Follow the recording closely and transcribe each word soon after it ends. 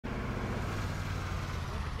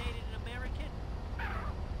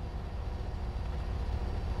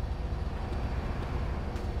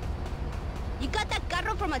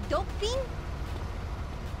from a dope fiend?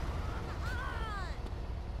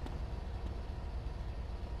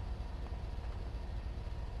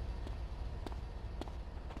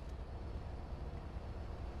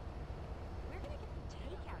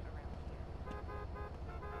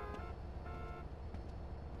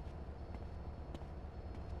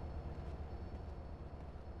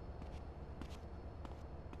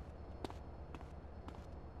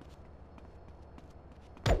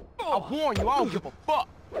 I warn you, I don't give a fuck.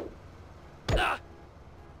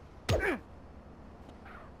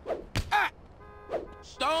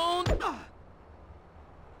 Stone.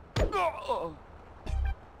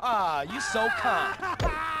 Ah, you so kind.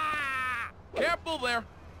 Careful there.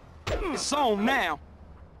 It's on now.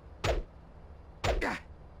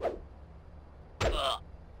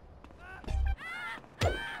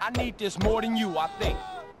 I need this more than you, I think.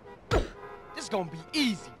 This gonna be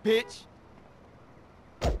easy, bitch.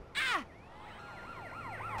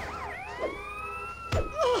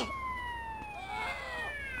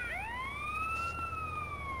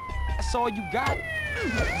 That's all you got?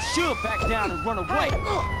 You should back down and run away.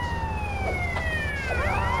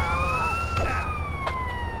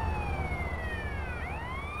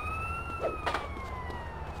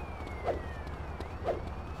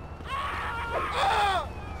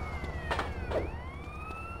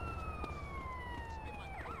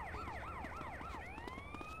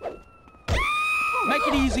 Make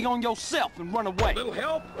it easy on yourself and run away. Little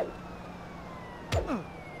help?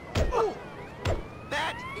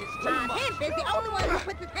 That is too much. Him is the only one who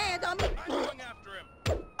puts his hands on me. I'm going after him.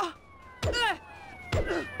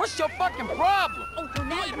 What's your fucking problem? Oh, so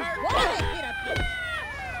now you want to hit a bitch.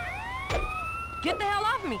 Get the hell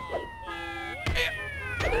off me.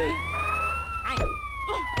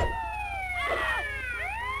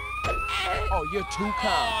 Oh, you're too kind.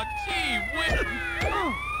 Oh, gee whiz.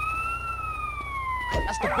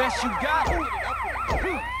 That's the best you got.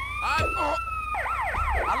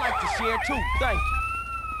 I like to share too, thank you.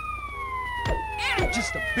 You're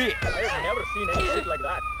just a bitch. I've never seen any shit like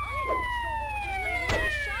that.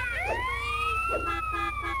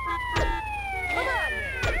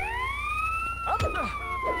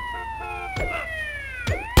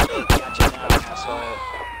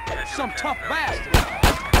 Some tough bastard.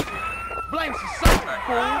 Blame society,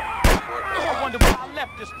 fool. I wonder why I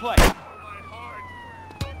left this place.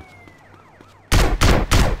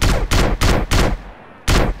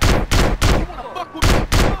 You wanna fuck with me?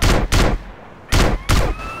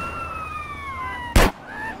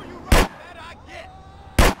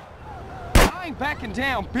 I ain't backing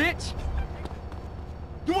down, bitch.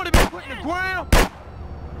 You wanna be put in the ground?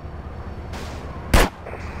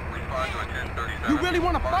 You really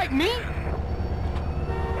wanna fight me?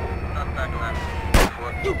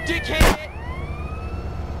 You dickhead!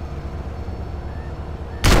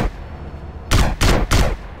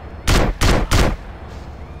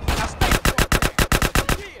 Now stay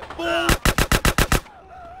here, fool!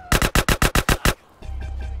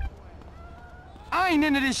 I ain't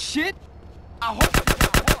into this shit. I hope you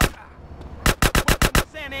got hard. Welcome to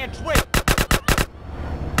San Andreas.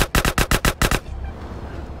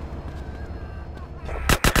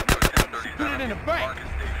 Put it in the bank.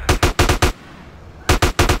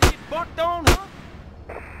 Get fucked on, huh?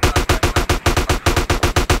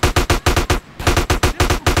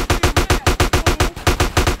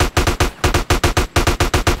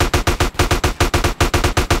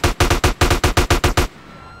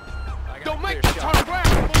 Don't make me turn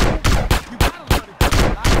around, fool. You gotta let it go.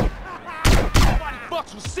 Nobody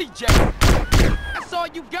fucks with CJ. That's all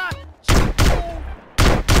you got. Fool.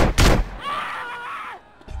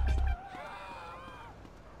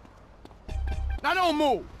 Now don't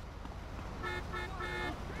move.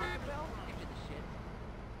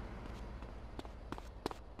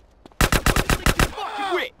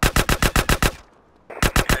 Fucking with.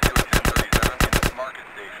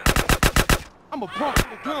 I'm a punk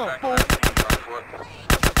with a gun, fool.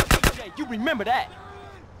 CJ, you remember that.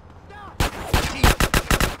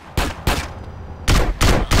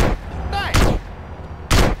 Thanks.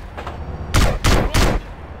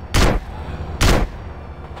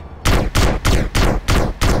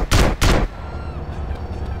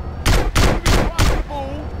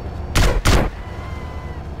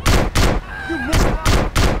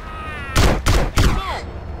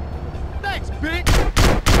 Thanks, bitch!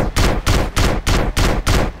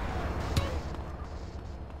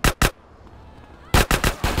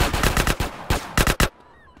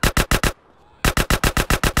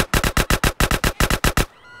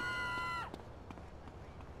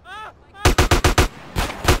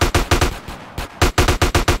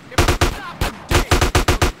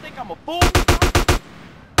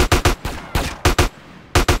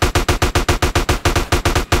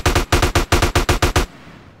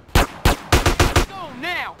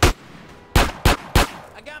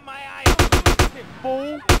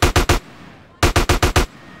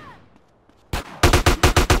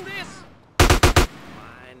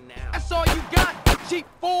 cheap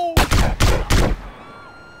fool!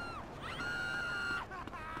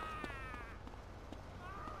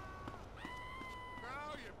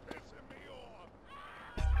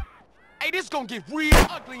 Hey, this gonna get real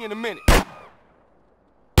ugly in a minute.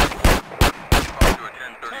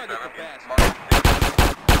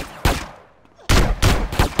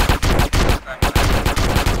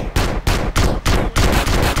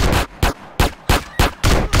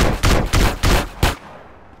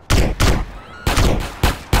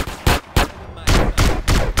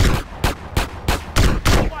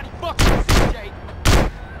 Nobody fucks with CJ.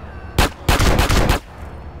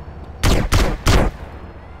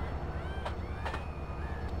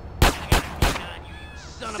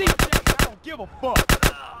 CJ, I don't give a fuck.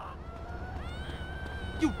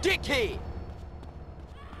 You dickhead.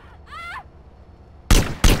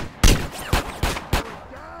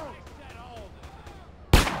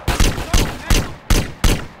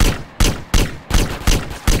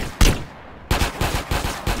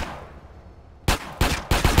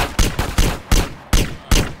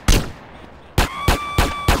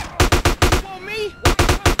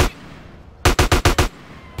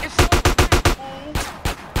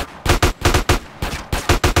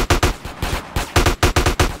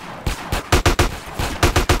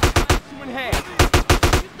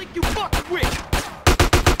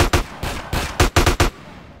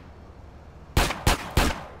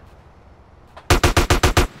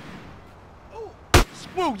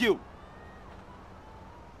 Screw you!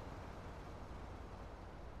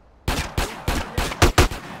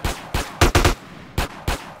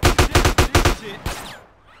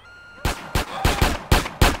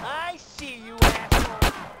 I see you, asshole.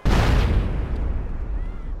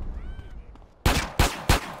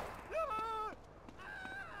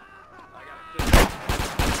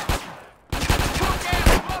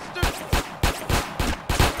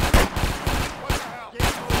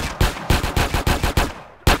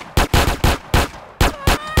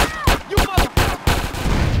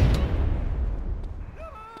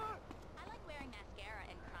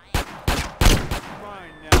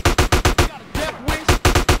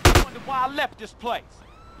 I left this place.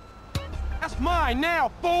 That's mine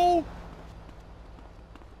now, fool!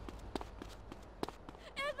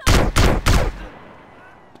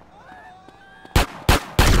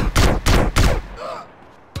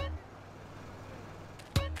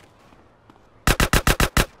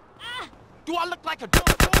 Do I look like a dumb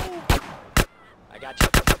fool? I got you.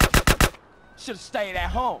 Should've stayed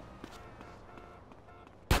at home.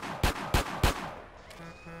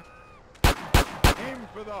 Aim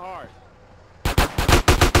for the heart.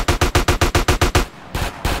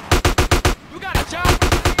 You got a job,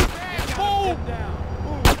 man, fool!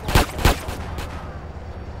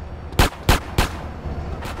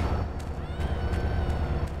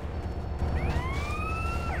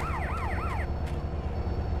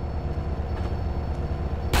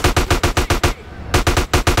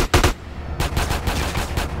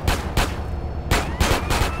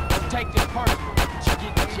 Take this personal, you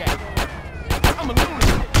get the check. I'm a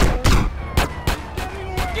lunatic.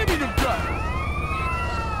 Give me them guns.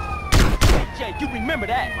 Hey, Jay, you remember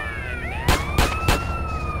that?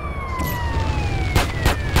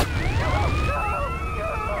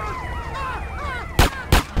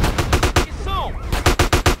 It's on.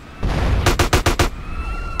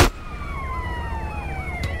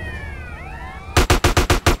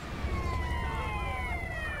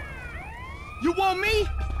 You want me?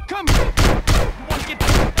 Come here. You wanna get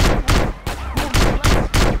this?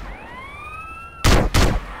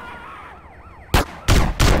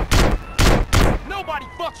 Nobody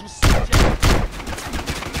fucks with CJ.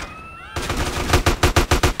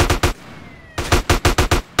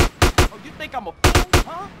 Oh, you think I'm a fool,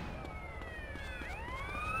 huh?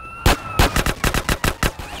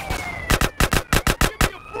 Give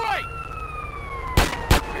me a break!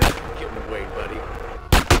 Get away, buddy.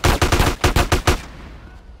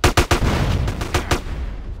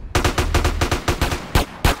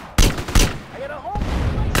 I got a home.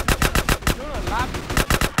 You're a lot.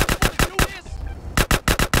 Do this.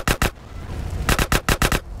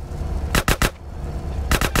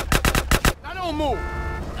 Now don't move.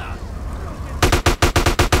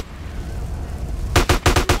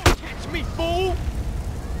 You won't catch me, fool.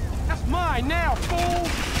 That's mine now, fool.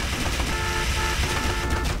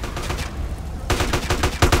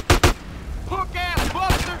 Punk ass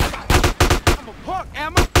buster. I'm a punk,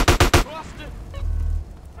 am I? Buster.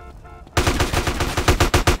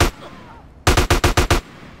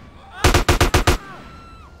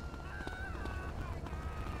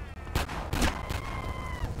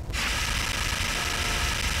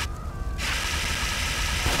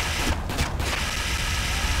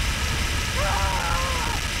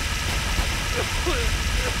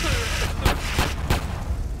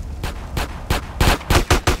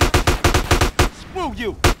 Screw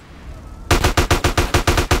you!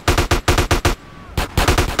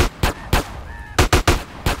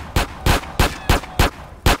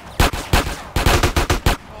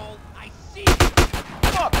 Oh, I see.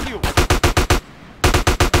 Fuck you!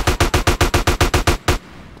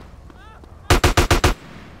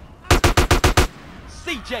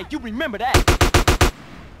 CJ, you remember that?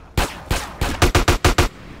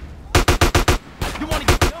 You wanna